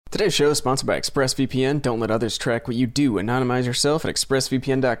Today's show is sponsored by ExpressVPN. Don't let others track what you do. Anonymize yourself at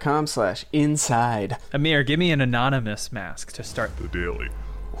expressvpn.com/inside. Amir, give me an anonymous mask to start the daily.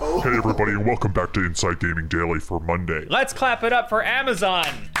 Hey everybody, and welcome back to Inside Gaming Daily for Monday. Let's clap it up for Amazon,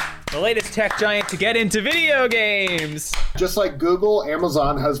 the latest tech giant to get into video games. Just like Google,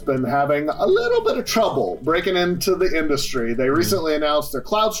 Amazon has been having a little bit of trouble breaking into the industry. They recently announced their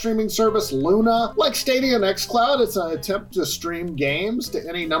cloud streaming service, Luna. Like Stadia and xCloud, it's an attempt to stream games to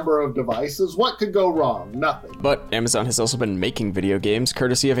any number of devices. What could go wrong? Nothing. But Amazon has also been making video games,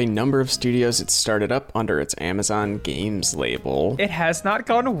 courtesy of a number of studios it started up under its Amazon Games label. It has not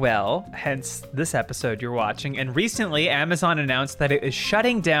gone well, hence this episode you're watching. And recently, Amazon announced that it is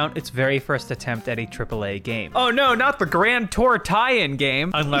shutting down its very first attempt at a AAA game. Oh no, not the Grand Tour tie-in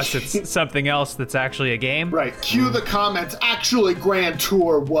game, unless it's something else that's actually a game. Right, cue the comments. Actually, Grand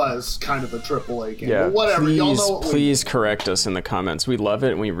Tour was kind of a AAA game. Yeah, but whatever, y'all know what please correct us in the comments. We love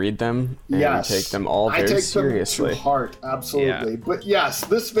it and we read them and yes, we take them all very seriously. I take them to heart, absolutely. Yeah. But yes,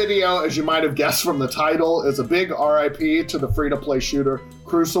 this video, as you might have guessed from the title, is a big RIP to the free-to-play shooter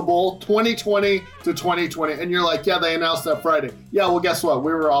Crucible 2020 to 2020. And you're like, yeah, they announced that Friday. Yeah, well, guess what?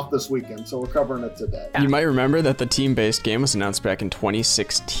 We were off this weekend, so we're covering it today. You might remember that the team-based game was announced back in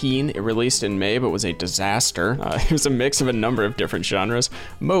 2016. It released in May, but was a disaster. It was a mix of a number of different genres: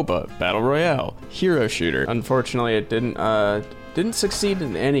 MOBA, Battle Royale, Hero Shooter. Unfortunately, it didn't succeed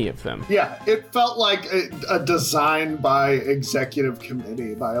in any of them. Yeah, it felt like a design by executive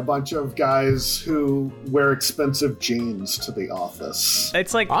committee, by a bunch of guys who wear expensive jeans to the office.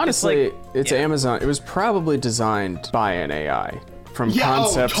 It's like, honestly, it's Amazon. It was probably designed by an AI. From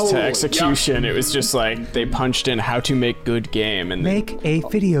concept to execution, it was just like they punched in how to make good game and make a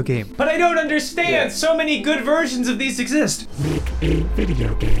video game. But I don't understand. Yeah. So many good versions of these exist. Make a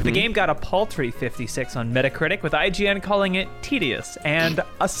video game. The game got a paltry 56 on Metacritic, with IGN calling it tedious and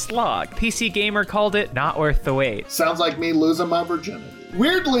a slog. PC Gamer called it not worth the wait. Sounds like me losing my virginity.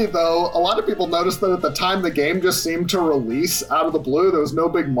 Weirdly, though, a lot of people noticed that at the time the game just seemed to release out of the blue. There was no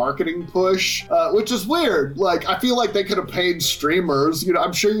big marketing push, which is weird. Like, I feel like they could have paid streamers. You know,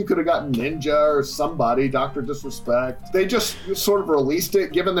 I'm sure you could have gotten Ninja or somebody, Dr. Disrespect. They just sort of released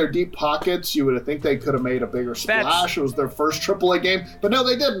it. Given their deep pockets, you would think they could have made a bigger splash. It was their first AAA game. But no,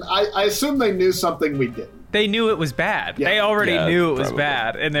 they didn't. I assume they knew something we didn't. They knew it was bad. Yeah. They already knew it was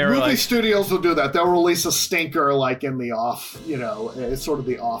bad. And they were Movie studios will do that. They'll release a stinker like in the off, it's sort of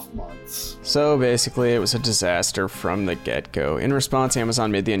the off months. So basically, it was a disaster from the get-go. In response,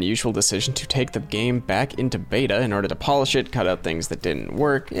 Amazon made the unusual decision to take the game back into beta in order to polish it, cut out things that didn't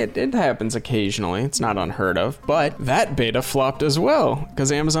work. It happens occasionally. It's not unheard of. But that beta flopped as well,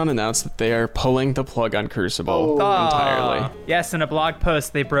 because Amazon announced that they are pulling the plug on Crucible entirely. Yes, in a blog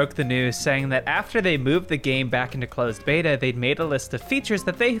post, they broke the news saying that after they moved the game back into closed beta, they'd made a list of features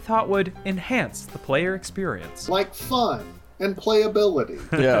that they thought would enhance the player experience. Like fun and playability.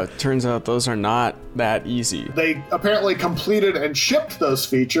 Yeah, it turns out those are not that easy. They apparently completed and shipped those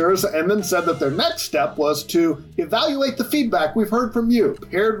features and then said that their next step was to evaluate the feedback we've heard from you,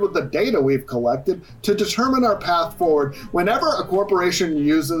 paired with the data we've collected to determine our path forward. Whenever a corporation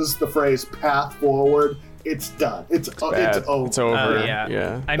uses the phrase path forward, it's done. It's over. It's over.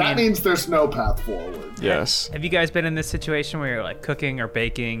 Yeah. That means there's no path forward. Yes. Have you guys been in this situation where you're like cooking or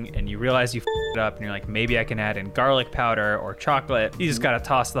baking and you realize you f***ed it up and you're like, maybe I can add in garlic powder or chocolate? You just gotta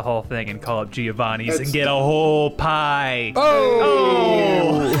toss the whole thing and call up Giovanni's and get a whole pie.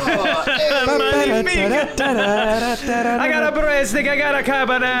 Oh! I got a breadstick, I got a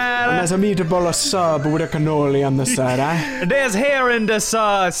carbonara. And there's a meatball sub with a cannoli on the side, eh? There's hair in the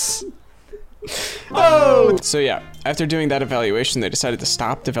sauce. Oh! So yeah, after doing that evaluation, they decided to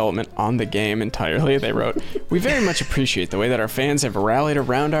stop development on the game entirely. They wrote, "We very much appreciate the way that our fans have rallied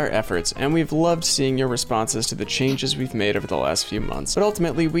around our efforts, and we've loved seeing your responses to the changes we've made over the last few months. But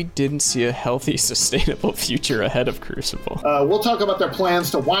ultimately, we didn't see a healthy, sustainable future ahead of Crucible." We'll talk about their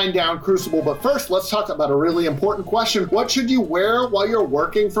plans to wind down Crucible, but first, let's talk about a really important question. What should you wear while you're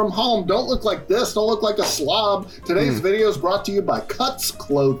working from home? Don't look like this. Don't look like a slob. Today's video is brought to you by Cuts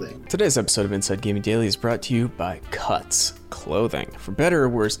Clothing. Today's episode of Inside Gaming Daily is brought to you by Cuts Clothing. For better or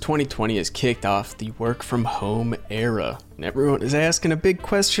worse, 2020 has kicked off the work from home era. And everyone is asking a big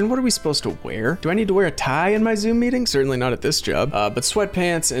question: what are we supposed to wear? Do I need to wear a tie in my Zoom meeting? Certainly not at this job. But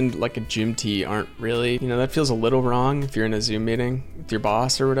sweatpants and like a gym tee aren't really, that feels a little wrong if you're in a Zoom meeting. with your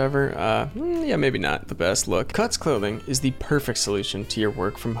boss or whatever, yeah, maybe not the best look. Cuts Clothing is the perfect solution to your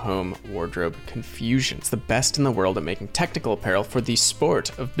work from home wardrobe confusion. It's the best in the world at making technical apparel for the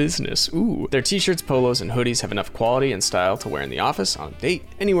sport of business. Ooh. Their t-shirts, polos, and hoodies have enough quality and style to wear in the office, on a date,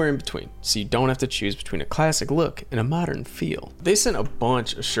 anywhere in between, so you don't have to choose between a classic look and a modern feel. They sent a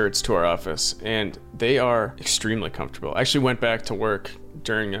bunch of shirts to our office, and they are extremely comfortable. I actually went back to work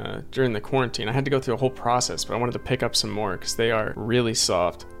during the quarantine. I had to go through a whole process, but I wanted to pick up some more because they are really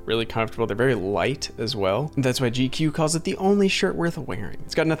soft, really comfortable. They're very light as well. And that's why GQ calls it the only shirt worth wearing.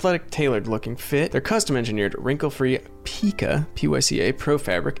 It's got an athletic, tailored looking fit. Their custom engineered, wrinkle-free Pika, P-Y-C-A, Pro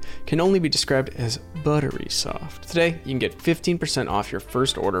Fabric can only be described as buttery soft. Today, you can get 15% off your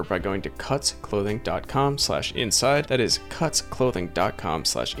first order by going to cutsclothing.com/inside. That is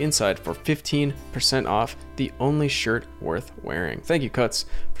cutsclothing.com/inside for 15% off the only shirt worth wearing. Thank you, Cuts,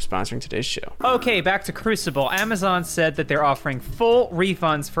 for sponsoring today's show. Okay, back to Crucible. Amazon said that they're offering full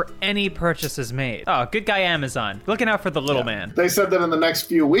refunds for any purchases made. Oh, good guy Amazon. Looking out for the little man. They said that in the next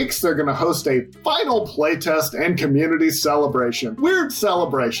few weeks, they're going to host a final playtest and community celebration. Weird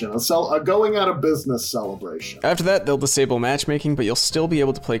celebration, a going out of business celebration. After that, they'll disable matchmaking, but you'll still be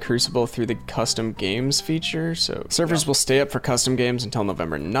able to play Crucible through the custom games feature. So servers will stay up for custom games until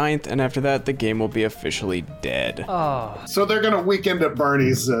November 9th, and after that, the game will be officially dead. Oh. So they're going to weekend at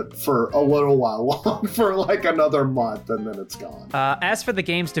Bernie's it for a little while, for like another month, and then it's gone. As for the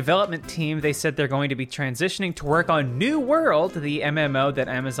game's development team, they said they're going to be transitioning to work on New World, the MMO that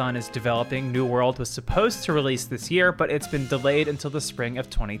Amazon is developing. New World was supposed to release this year, but it's been delayed until the spring of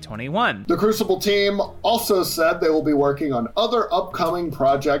 2021. The Crucible team also said they will be working on other upcoming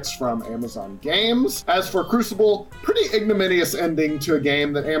projects from Amazon Games. As for Crucible, pretty ignominious ending to a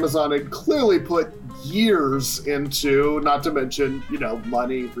game that Amazon had clearly put years into, not to mention,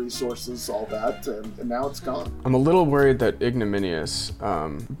 money, resources, all that, and now it's gone. I'm a little worried that ignominious,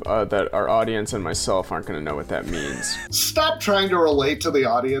 that our audience and myself aren't going to know what that means. Stop trying to relate to the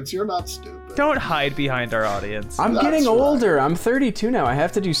audience. You're not stupid. Don't hide behind our audience. I'm getting older. I'm 32 now. I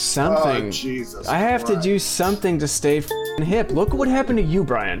have to do something. Oh, Jesus I have to Christ. do something to stay f***ing hip. Look what happened to you,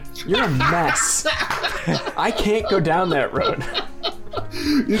 Brian. You're a mess. I can't go down that road.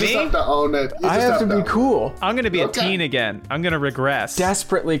 You just have to own it. I have to be cool. I'm going to be a teen again. I'm going to regress.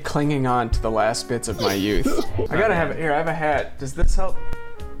 Desperately clinging on to the last bits of my youth. I gotta have it. Here, I have a hat. Does this help?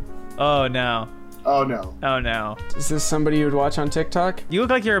 Oh, no. Oh, no. Oh, no. Is this somebody you would watch on TikTok? You look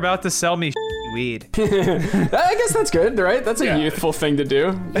like you're about to sell me weed. I guess that's good, right? That's a youthful thing to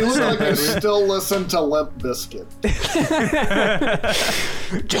do. You look like you still listen to Limp Bizkit.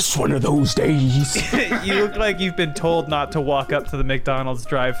 Just one of those days. You look like you've been told not to walk up to the McDonald's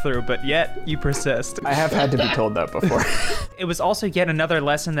drive-thru, but yet you persist. I have had to be told that before. It was also yet another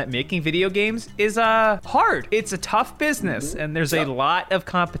lesson that making video games is hard. It's a tough business, and there's a lot of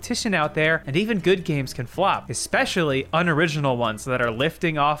competition out there, and even good games can flop, especially unoriginal ones that are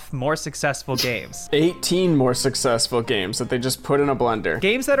lifting off more successful games. 18 more successful games that they just put in a blender.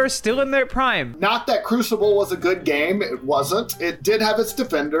 Games that are still in their prime. Not that Crucible was a good game. It wasn't. It did have its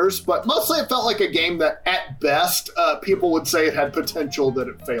defenders, but mostly it felt like a game that, at best, people would say it had potential that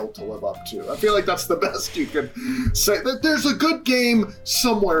it failed to live up to. I feel like that's the best you could say. That there's a good game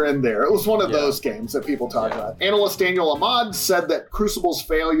somewhere in there. It was one of those games that people talk about. Analyst Daniel Ahmad said that Crucible's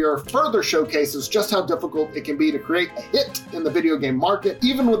failure further showcases just how difficult it can be to create a hit in the video game market,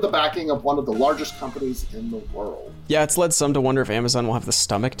 even with the backing of one of the largest companies in the world. Yeah, it's led some to wonder if Amazon will have the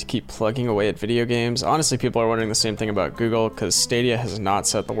stomach to keep plugging away at video games. Honestly, people are wondering the same thing about Google, because Stadia has not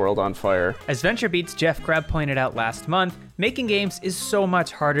set the world on fire. As VentureBeat's Jeff Grubb pointed out last month, making games is so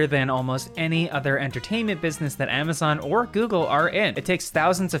much harder than almost any other entertainment business that Amazon or Google are in. It takes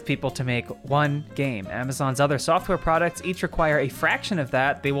thousands of people to make one game. Amazon's other software products each require a fraction of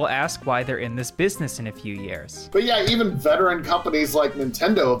that. They will ask why they're in this business in a few years. But yeah, even veteran companies like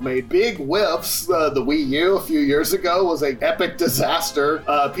Nintendo have made big whiffs. The Wii U a few years ago was an epic disaster.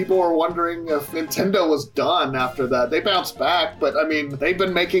 People were wondering if Nintendo was done after that. They bounced back, but I mean, they've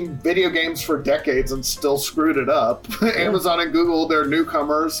been making video games for decades and still screwed it up. Amazon and Google, they're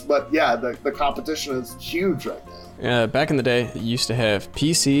newcomers, but yeah, the competition is huge right now. Back in the day, you used to have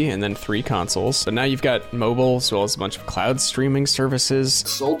PC and then 3 consoles, but now you've got mobile as well as a bunch of cloud streaming services.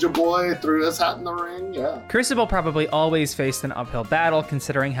 Soldier Boy threw his hat in the ring, yeah. Crucible probably always faced an uphill battle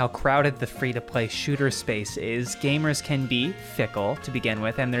considering how crowded the free-to-play shooter space is. Gamers can be fickle to begin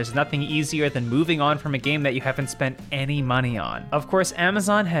with, and there's nothing easier than moving on from a game that you haven't spent any money on. Of course,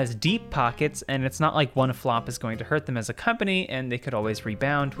 Amazon has deep pockets, and it's not like one flop is going to hurt them as a company, and they could always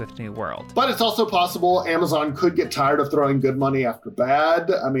rebound with New World. But it's also possible Amazon could get get tired of throwing good money after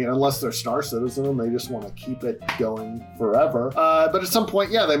bad. I mean, unless they're Star Citizen and they just want to keep it going forever. But at some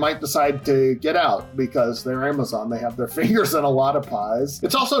point, yeah, they might decide to get out because they're Amazon. They have their fingers in a lot of pies.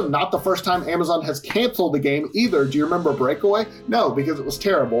 It's also not the first time Amazon has canceled the game either. Do you remember Breakaway? No, because it was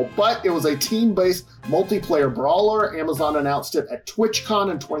terrible, but it was a team-based multiplayer brawler. Amazon announced it at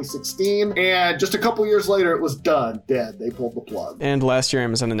TwitchCon in 2016, and just a couple years later, it was done, dead. They pulled the plug. And last year,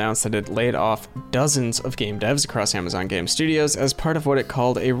 Amazon announced that it laid off dozens of game devs across Amazon Game Studios as part of what it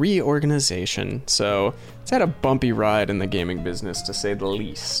called a reorganization. So it's had a bumpy ride in the gaming business, to say the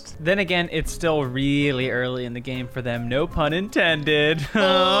least. Then again, it's still really early in the game for them. No pun intended.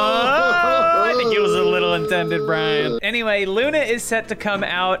 I think it was a little intended, Brian. Anyway, Luna is set to come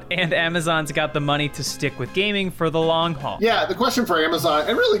out, and Amazon's got the money to stick with gaming for the long haul. Yeah, the question for Amazon,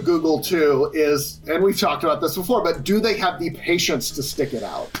 and really Google too, is, and we've talked about this before, but do they have the patience to stick it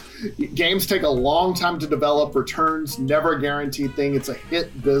out? Games take a long time to develop. Returns never a guaranteed thing. It's a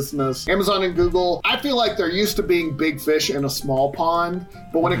hit business. Amazon and Google, I feel like they're used to being big fish in a small pond,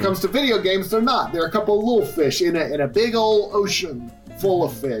 but when it comes to video games, they're not. They're a couple of little fish in a big old ocean full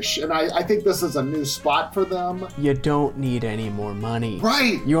of fish, and I think this is a new spot for them. You don't need any more money.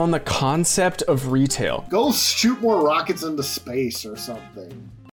 Right. You own the concept of retail. Go shoot more rockets into space or something.